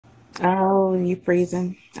Oh, you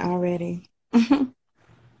freezing already.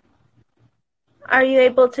 Are you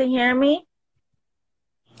able to hear me?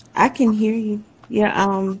 I can hear you.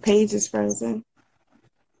 Your page is frozen.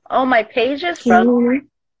 Oh, my page is Can frozen. you hear me?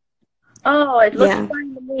 Oh, it looks Yeah.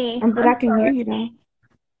 fine to me. But I'm I can hear sorry. you though.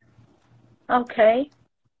 Okay.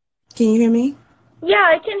 Can you hear me? Yeah,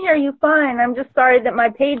 I can hear you fine. I'm just sorry that my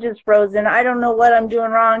page is frozen. I don't know what I'm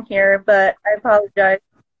doing wrong here, but I apologize.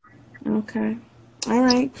 Okay. All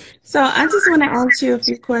right. So I just want to ask you a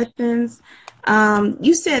few questions.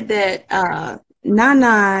 You said that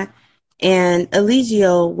Nana and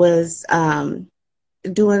Eligio was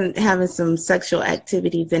doing having some sexual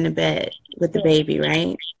activities in the bed with the Yeah, baby,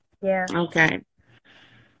 right? yeah, Okay.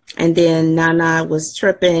 And then Nana was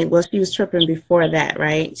tripping. Well, she was tripping before that,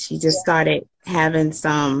 right? She just yeah. started having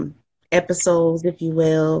some episodes, if you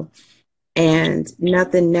will, and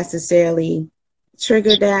nothing necessarily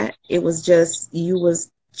triggered that. It was just you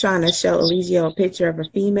was trying to show Eligio a picture of a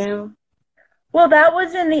female. Well, that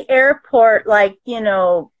was in the airport, like,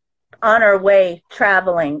 on our way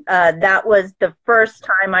traveling. That was the first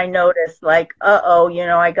time I noticed, like, uh-oh,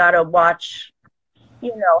 I gotta watch,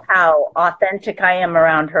 how authentic I am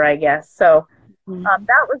around her, I guess. So, Mhm.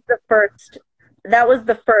 that was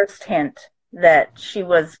the first hint that she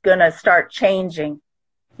was gonna start changing,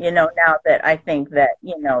 now that I think that,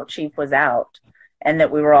 Chief was out and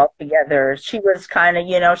that we were all together. She was kind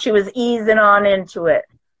of, she was easing on into it.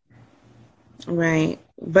 Right.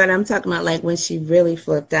 But I'm talking about like when she really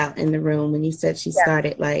flipped out in the room when you said she Yeah.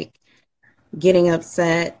 started like getting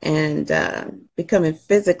upset and becoming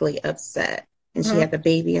physically upset and she Mhm. had the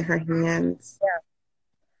baby in her hands. Yeah.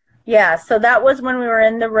 Yeah. So that was when we were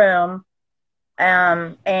in the room.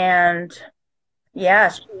 And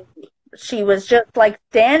yeah, she was just like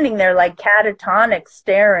standing there like catatonic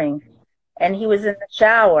staring, and he was in the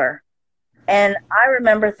shower. And I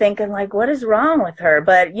remember thinking, like, what is wrong with her?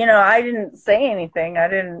 But I didn't say anything. I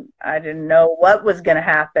didn't know what was going to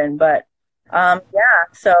happen. But yeah,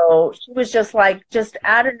 so she was just like, just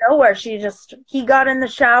out of nowhere. He got in the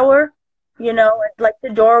shower, and like the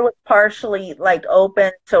door was partially like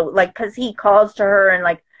open. So like, cause he calls to her and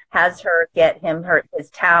like has her get his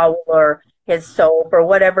towel or his soap or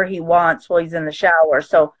whatever he wants while he's in the shower.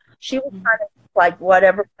 So she was kind of like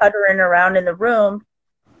whatever, puttering around in the room,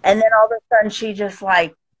 and then all of a sudden she just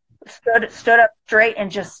like stood up straight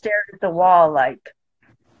and just stared at the wall, like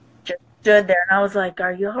just stood there. And I was like,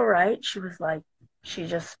 "Are you all right?" She was like, she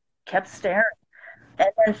just kept staring. And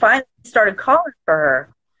then finally started calling for her.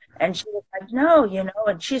 And she was like, "No,"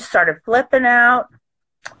 and she started flipping out,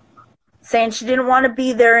 saying she didn't want to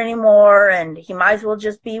be there anymore and he might as well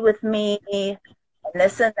just be with me and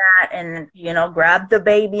this and that, and grabbed the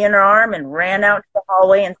baby in her arm and ran out to the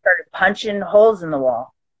hallway and started punching holes in the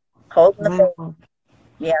wall, holding the baby. Wow.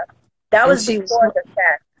 Yeah. That And was she was before the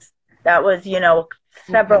sex. That was,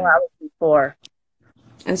 several okay. hours before.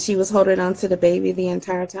 And she was holding on to the baby the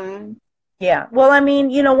entire time. Yeah. Well, I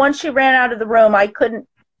mean, once she ran out of the room, I couldn't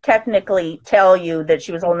technically tell you that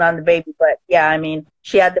she was holding on to the baby, but yeah, I mean,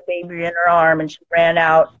 she had the baby in her arm and she ran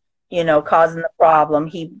out, causing the problem.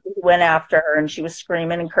 He went after her and she was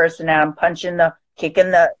screaming and cursing at him, kicking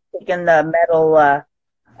the metal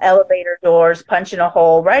elevator doors, punching a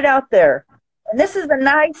hole right out there. And this is a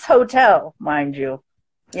nice hotel, mind you.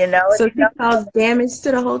 So It's she caused damage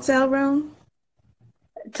to the hotel room.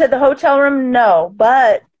 to the hotel room, no,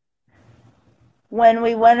 but when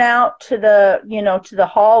we went out to the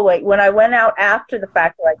hallway, when I went out after the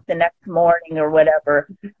fact, like the next morning or whatever,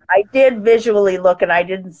 I did visually look and I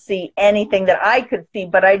didn't see anything that I could see,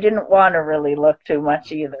 but I didn't want to really look too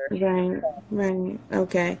much either. Right, right.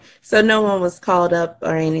 Okay. So no one was called up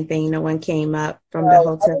or anything. No one came up from the So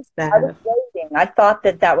hotel I was staff. waiting. I thought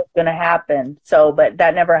that was going to happen. So, but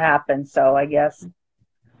that never happened. So I guess,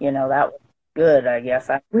 that was good, I guess.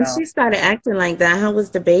 I don't When know. she started acting like that, how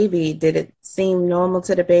was the baby? Did it seem normal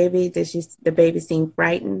to the baby? Did the baby seem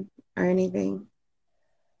frightened or anything?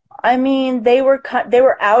 I mean, they were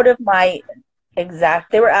out of my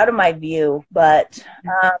view, but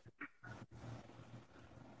um,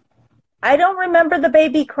 I don't remember the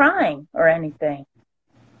baby crying or anything.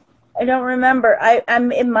 I don't remember.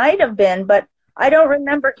 It might have been, but I don't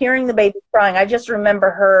remember hearing the baby crying. I just remember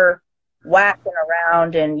her whacking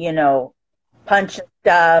around and, punching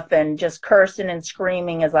stuff and just cursing and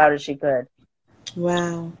screaming as loud as she could.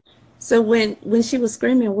 Wow. So when she was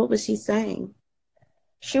screaming, what was she saying?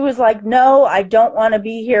 She was like, "No, I don't want to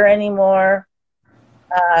be here anymore.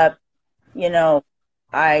 Uh, you know,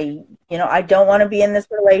 I don't want to be in this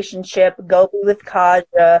relationship. Go be with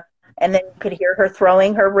Kaja." And then you could hear her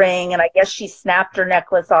throwing her ring, and I guess she snapped her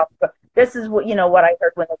necklace off. this is what, what I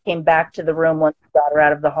heard when they came back to the room once they got her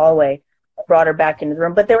out of the hallway and brought her back into the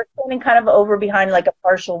room. But they were standing kind of over behind like a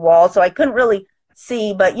partial wall, so I couldn't really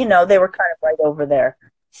see, but, they were kind of right over there.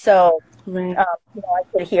 So, Right. I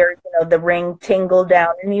could hear, the ring tingle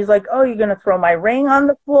down. And he's like, oh, you're going to throw my ring on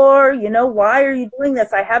the floor? Why are you doing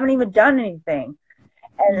this? I haven't even done anything.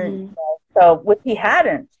 And so, which he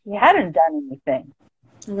hadn't done anything.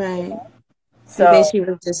 Right. So You think she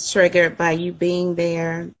was just triggered by you being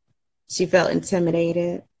there? She felt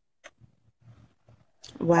intimidated.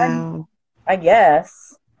 Wow. I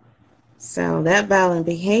guess. So that violent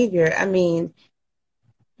behavior, I mean,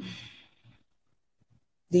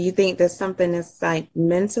 do you think there's something that's like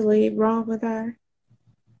mentally wrong with her?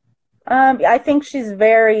 I think she's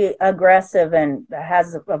very aggressive and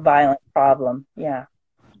has a violent problem. Yeah.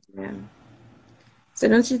 Yeah. So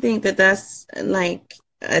don't you think that that's like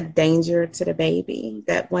a danger to the baby?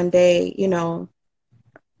 That one day,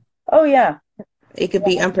 Oh, yeah. it could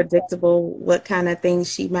be unpredictable what kind of things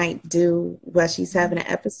she might do while she's having an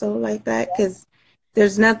episode like that, because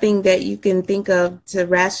there's nothing that you can think of to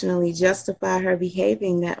rationally justify her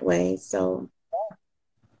behaving that way. So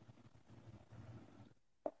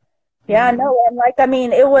Yeah, no,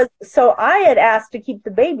 and it was, so I had asked to keep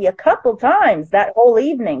the baby a couple times that whole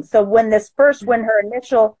evening. So when her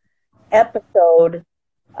initial episode,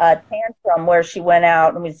 tantrum where she went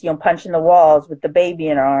out and was, punching the walls with the baby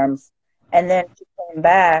in her arms, and then she came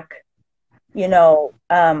back,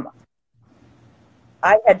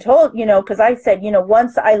 I had told, because I said,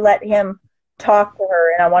 once I let him talk to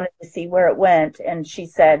her and I wanted to see where it went. And she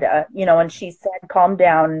said, calm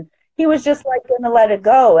down. He was just like going to let it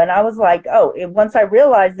go. And I was like, once I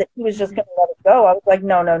realized that he was just going to let it go, I was like,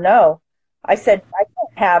 no, no, no. I said, I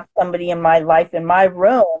can't have somebody in my life, in my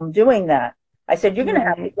room doing that. I said, you're going to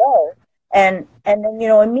have to go. And then,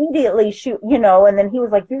 immediately she, and then he was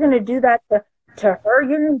like, you're going to do that to her?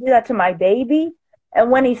 You're going to do that to my baby? And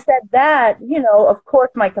when he said that, of course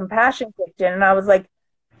my compassion kicked in, and I was like,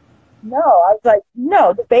 no,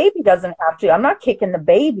 the baby doesn't have to. I'm not kicking the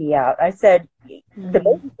baby out. I said, the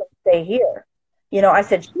baby can stay here. I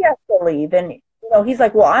said, she has to leave. And, he's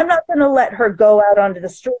like, well, I'm not going to let her go out onto the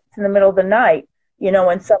streets in the middle of the night, in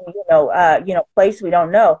some, place we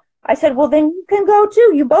don't know. I said, well, then you can go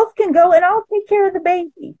too. You both can go, and I'll take care of the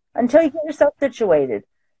baby until you get yourself situated.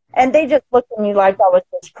 And they just looked at me like I was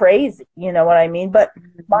just crazy, you know what I mean? But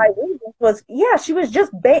my reason was, she was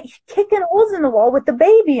just kicking holes in the wall with the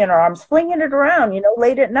baby in her arms, flinging it around,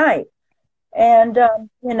 late at night. And,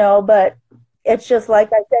 but it's just like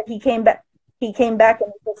I said, he came back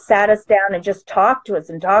and he just sat us down and just talked to us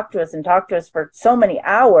and talked to us and talked to us for so many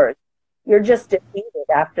hours. You're just defeated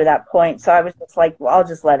after that point. So I was just like, well, I'll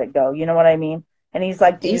just let it go. You know what I mean? And he's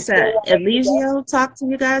like, you said Eligio talked to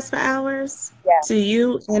you guys for hours? Yeah. To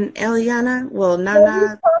you and Eliana? Well,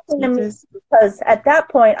 Nana. Talking to me because at that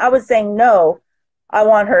point I was saying, no, I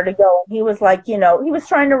want her to go. And he was like, he was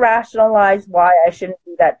trying to rationalize why I shouldn't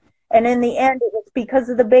do that. And in the end, it was because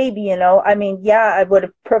of the baby, I mean, I would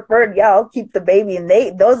have preferred, I'll keep the baby and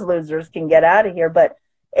those losers can get out of here. But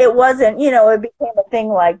it wasn't, it became a thing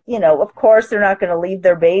like, of course they're not going to leave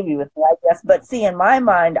their baby with me, I guess. But see, in my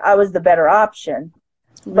mind, I was the better option.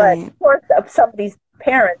 Right. But of course, some of these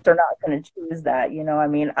parents are not going to choose that, I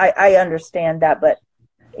mean, I understand that. But,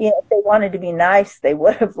 if they wanted to be nice, they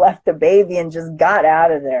would have left the baby and just got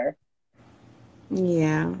out of there.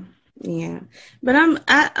 Yeah. Yeah. But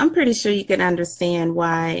I'm pretty sure you can understand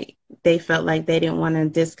why they felt like they didn't want to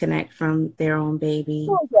disconnect from their own baby.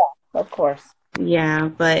 Oh, yeah, of course. Yeah,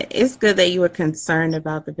 but it's good that you were concerned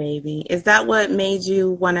about the baby. Is that what made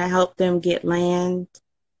you want to help them get land?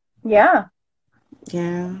 Yeah.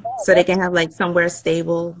 Yeah. So they can have like somewhere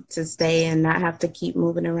stable to stay and not have to keep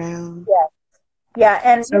moving around. Yeah. Yeah.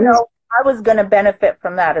 And, I was going to benefit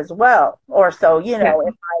from that as well. Or so, in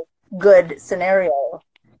my good scenario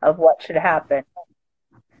of what should happen.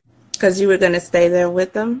 Because you were going to stay there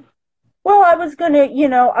with them? Well, I was going to,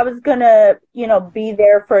 be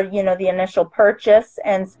there for, the initial purchase.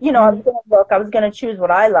 And, I was going to look, I was going to choose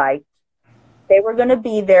what I liked. They were going to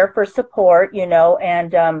be there for support, and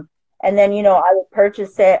then, I would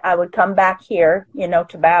purchase it. I would come back here,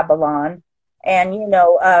 to Babylon and,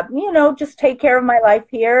 just take care of my life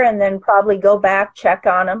here and then probably go back, check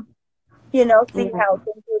on them, see how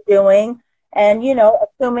things were doing. And,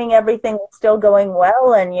 assuming everything was still going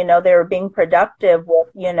well and, they were being productive with,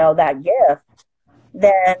 that gift,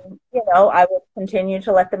 then, I would continue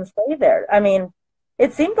to let them stay there. I mean,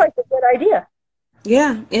 it seemed like a good idea.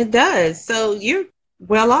 Yeah, it does. So you're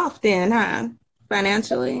well off then, huh?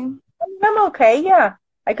 Financially? I'm okay, yeah.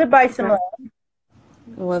 I could buy some land.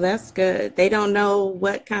 Well, that's good. They don't know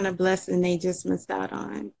what kind of blessing they just missed out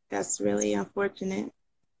on. That's really unfortunate.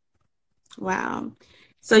 Wow.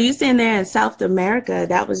 So you saying there in South America,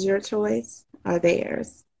 that was your choice or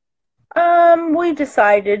theirs? We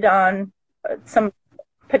decided on some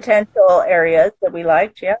potential areas that we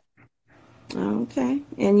liked. Yeah. Okay.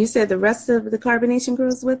 And you said the rest of the carbonation crew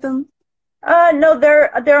is with them? No,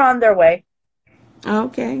 they're on their way.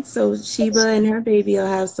 Okay. So Sheba and her baby will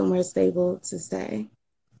have somewhere stable to stay.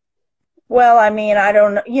 Well, I mean, I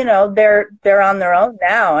don't know. They're on their own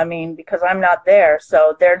now. I mean, because I'm not there,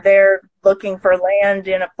 so they're there looking for land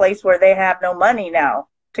in a place where they have no money now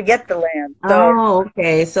to get the land. So Oh,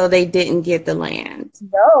 okay. So they didn't get the land.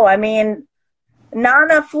 no, I mean,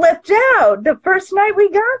 Nana flipped out the first night we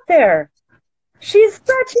got there. She's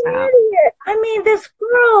such an Wow. idiot. I mean, this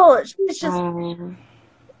girl, she's just Um,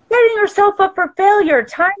 setting herself up for failure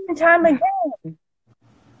time and time again.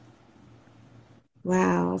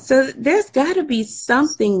 wow. So there's got to be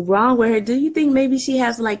something wrong with her. Do you think maybe she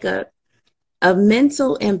has like a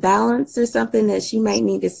mental imbalance or something that she might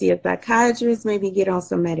need to see a psychiatrist, maybe get on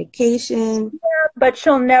some medication? But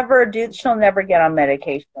she'll never get on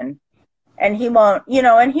medication. And he won't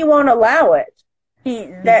allow it.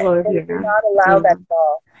 Well, They do yeah. not allow Yeah. that at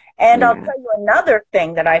all. And I'll Yeah. tell you another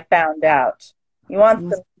thing that I found out. You want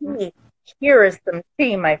What's some tea? Here is some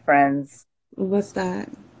tea, my friends. what's that?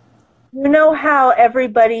 You know how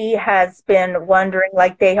everybody has been wondering,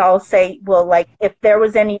 like they all say, well, like if there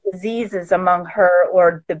was any diseases among her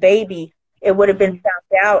or the baby, it would have been Mhm.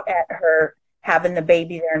 found out at her having the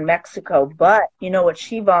baby there in Mexico. But you know what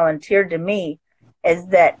she volunteered to me is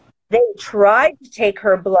that they tried to take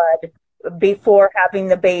her blood before having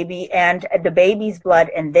the baby and the baby's blood,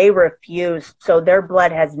 and they refused. So their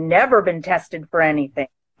blood has never been tested for anything.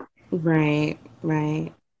 Right,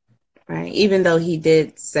 right, right. Even though he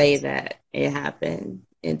did say that it happened,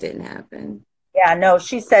 it didn't happen. Yeah, no,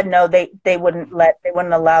 she said no, they wouldn't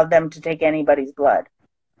allow them to take anybody's blood.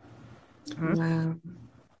 Mhm. Wow.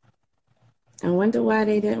 I wonder why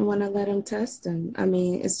they didn't want to let him test him. I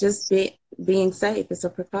mean, it's just being safe. It's a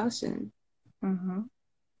precaution. Mhm.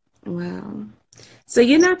 Wow. So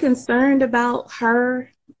you're not concerned about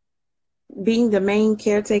her being the main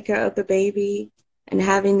caretaker of the baby and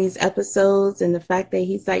having these episodes and the fact that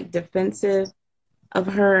he's like defensive of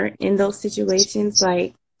her in those situations?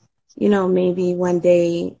 Like, maybe one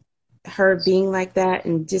day her being like that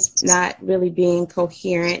and just not really being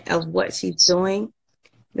coherent of what she's doing,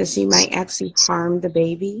 that she might actually harm the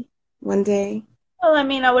baby one day. Well, I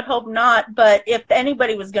mean, I would hope not, but if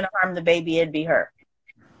anybody was going to harm the baby, it'd be her.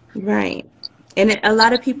 Right. And a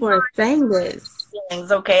lot of people are saying this.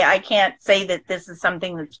 Feelings, okay, I can't say that this is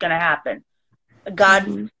something that's going to happen. God,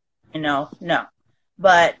 Hmm. no.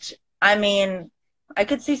 But I mean, I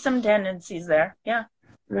could see some tendencies there. Yeah.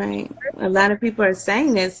 Right. A lot of people are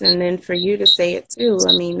saying this, and then for you to say it too,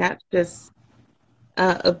 I mean, that's just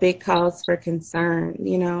a big cause for concern.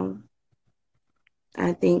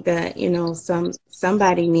 I think that,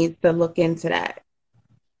 somebody needs to look into that.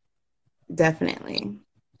 Definitely.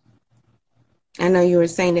 I know you were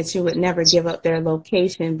saying that you would never give up their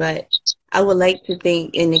location, but I would like to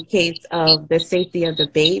think in the case of the safety of the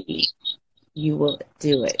baby, you will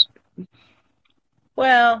do it.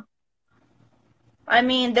 Well, I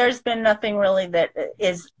mean, there's been nothing really that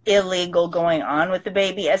is illegal going on with the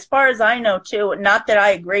baby, as far as I know, too. Not that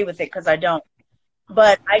I agree with it, because I don't.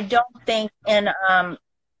 But I don't think in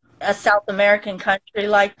a South American country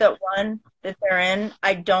like the one that they're in,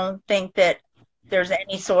 I don't think that there's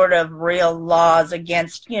any sort of real laws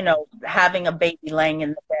against, having a baby laying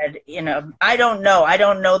in the bed. I don't know. I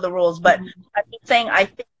don't know the rules, but I'm just saying, I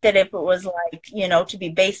think that if it was like, to be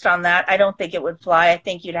based on that, I don't think it would fly. I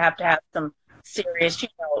think you'd have to have some serious,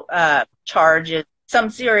 charges, some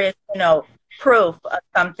serious, proof of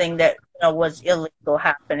something that, was illegal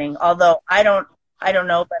happening. Although I don't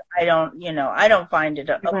know, but I don't find it.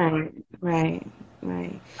 Right, right,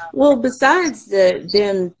 right. Well, besides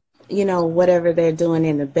them, whatever they're doing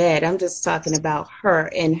in the bed, I'm just talking about her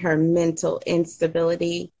and her mental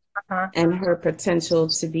instability Uh-huh. and her potential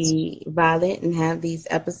to be violent and have these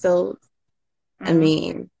episodes. I Mhm.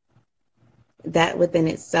 mean, that within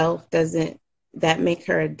itself doesn't that make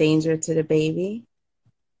her a danger to the baby?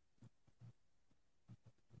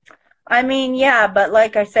 I mean, yeah, but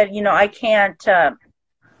like I said, I can't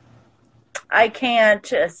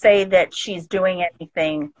say that she's doing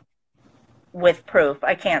anything with proof.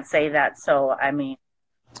 I can't say that. So, I mean,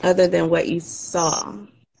 Other than what you saw,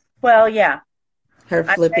 well, yeah, her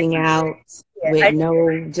I, flipping out I with did no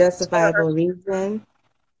her. justifiable reason.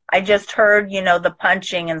 I just heard, you know, the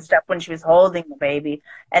punching and stuff when she was holding the baby.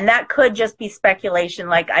 And that could just be speculation.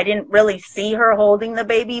 Like, I didn't really see her holding the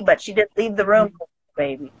baby, but she did leave the room with the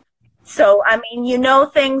baby. So, I mean, you know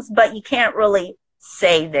things, but you can't really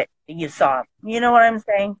say that you saw. You know what I'm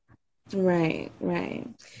saying? Right, right.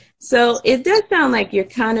 So it does sound like you're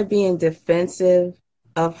kind of being defensive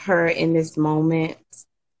of her in this moment.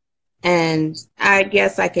 And I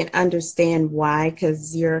guess I can understand why,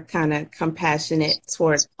 because you're kind of compassionate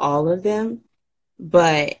toward all of them.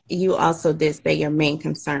 But you also did say your main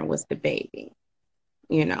concern was the baby,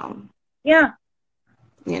 you know. Yeah.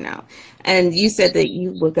 You know, and you said that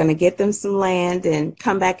you were going to get them some land and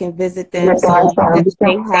come back and visit them. So you said that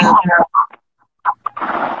they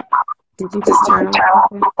have. Did you just turn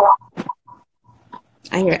on?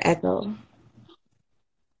 I hear echo.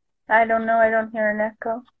 I don't know. I don't hear an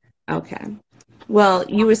echo. Okay. Well,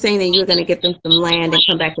 you were saying that you were going to get them some land and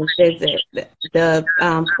come back and visit the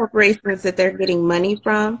corporations that they're getting money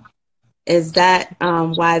from. Is that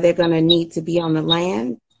why they're going to need to be on the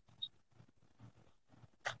land?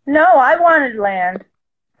 No, I wanted land.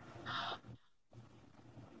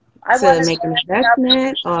 To make an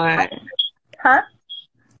investment, or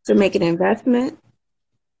to make an investment?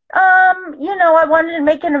 You know, I wanted to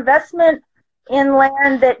make an investment in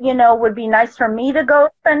land that, you know, would be nice for me to go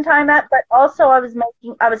spend time at, but also I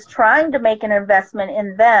was trying to make an investment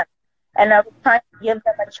in them, and I was trying to give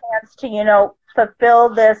them a chance to, you know, fulfill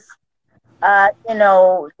this, you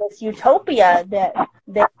know, this utopia that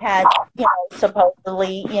they had, you know,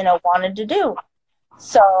 supposedly, you know, wanted to do.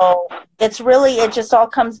 So it just all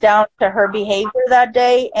comes down to her behavior that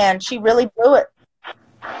day, and she really blew it.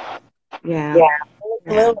 Yeah. Really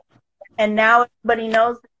blew it. And now everybody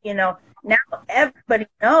knows, you know, now everybody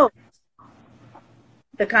knows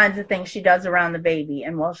the kinds of things she does around the baby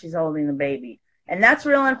and while she's holding the baby. And that's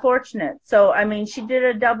real unfortunate. So, I mean, she did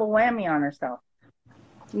a double whammy on herself.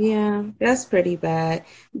 Yeah, that's pretty bad.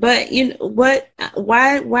 But you know what?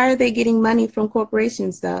 Why are they getting money from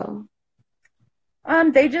corporations though?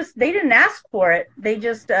 They didn't ask for it. They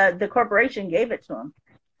just the corporation gave it to them.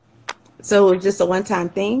 So it was just a one-time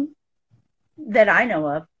thing? That I know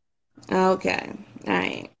of. Okay. All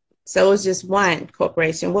right. So it was just one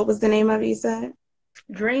corporation. What was the name of it, you said?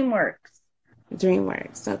 DreamWorks.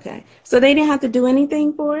 DreamWorks. Okay. So they didn't have to do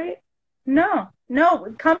anything for it? No.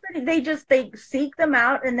 Company, they seek them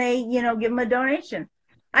out and they, you know, give them a donation.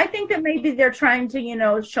 I think that maybe they're trying to, you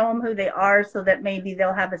know, show them who they are so that maybe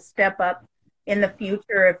they'll have a step up in the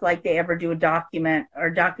future if, like, they ever do a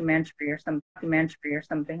documentary or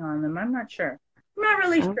something on them. I'm not sure. I'm not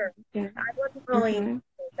really sure. I wasn't really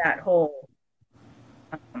that whole,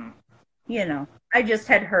 you know, I just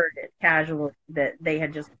had heard it casually that they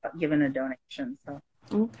had just given a donation. So.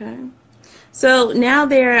 Okay. So now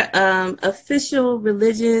they're official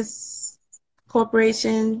religious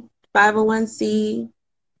corporation, 501c.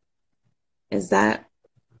 Is that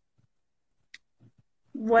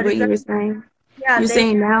what you were saying? Yeah. You're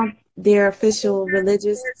saying now they're official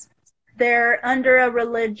religious? They're under a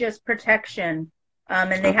religious protection.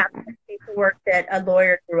 And they have paperwork that a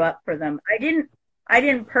lawyer drew up for them. I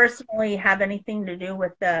didn't personally have anything to do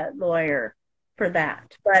with the lawyer for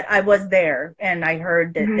that, but I was there and I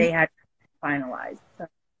heard that they had finalized. So.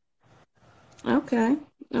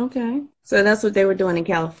 Okay. So that's what they were doing in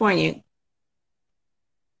California.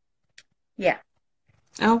 Yeah.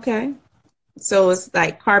 Okay. So it's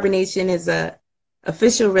like carbonation is a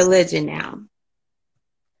official religion now.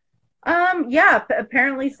 Yeah,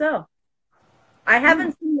 apparently so. I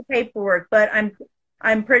haven't seen the paperwork, but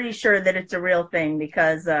I'm pretty sure that it's a real thing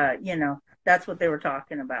because you know, that's what they were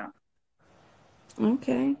talking about.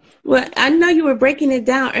 Okay. Well, I know you were breaking it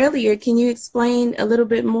down earlier. Can you explain a little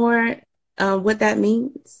bit more what that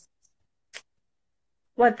means?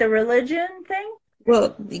 What, the religion thing?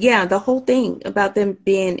 Well, yeah, the whole thing about them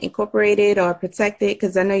being incorporated or protected,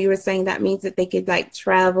 because I know you were saying that means that they could, like,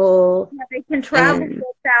 travel. Yeah, they can travel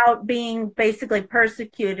without being basically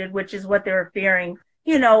persecuted, which is what they were fearing,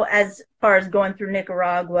 you know, as far as going through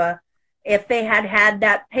Nicaragua. If they had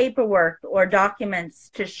that paperwork or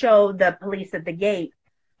documents to show the police at the gate,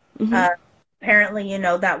 apparently, you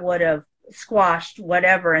know, that would have squashed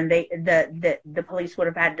whatever, and the police would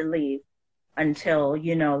have had to leave until,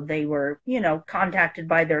 you know, they were, you know, contacted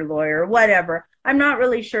by their lawyer or whatever. I'm not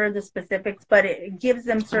really sure the specifics, but it gives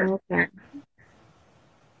them certain.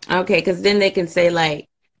 Okay, because then they can say, like,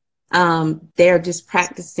 they're just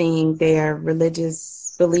practicing their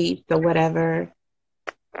religious beliefs or whatever.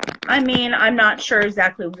 I mean, I'm not sure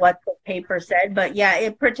exactly what the paper said, but yeah,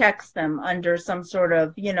 it protects them under some sort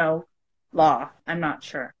of, you know, law. I'm not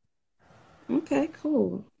sure. Okay,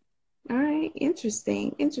 cool. All right.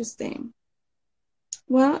 Interesting. Interesting.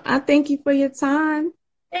 Well, I thank you for your time.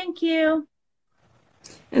 Thank you.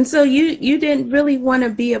 And so you didn't really want to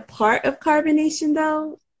be a part of carbonation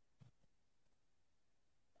though?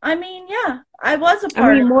 I mean, yeah, I was a I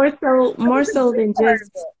part mean, of it. I more was a so big than part of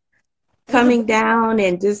just it. It was a coming big, down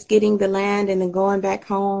and just getting the land and then going back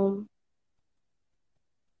home.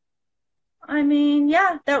 I mean,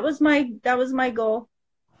 yeah, that was my goal.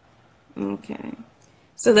 Okay.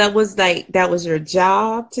 So that was like that was your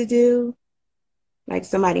job to do? Like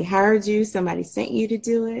somebody hired you, somebody sent you to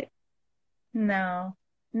do it? No.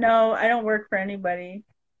 No, I don't work for anybody.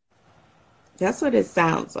 That's what it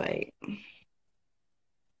sounds like.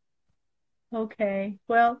 Okay.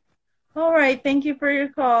 Well, all right. Thank you for your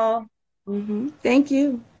call. Thank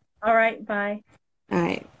you. All right. Bye. All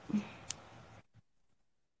right.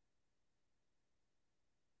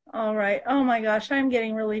 All right. Oh my gosh, I'm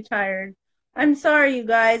getting really tired. I'm sorry, you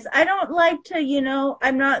guys. I don't like to,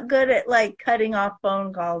 I'm not good at like cutting off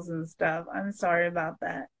phone calls and stuff. I'm sorry about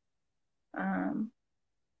that. Um,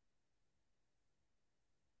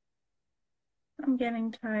 I'm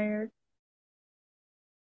getting tired.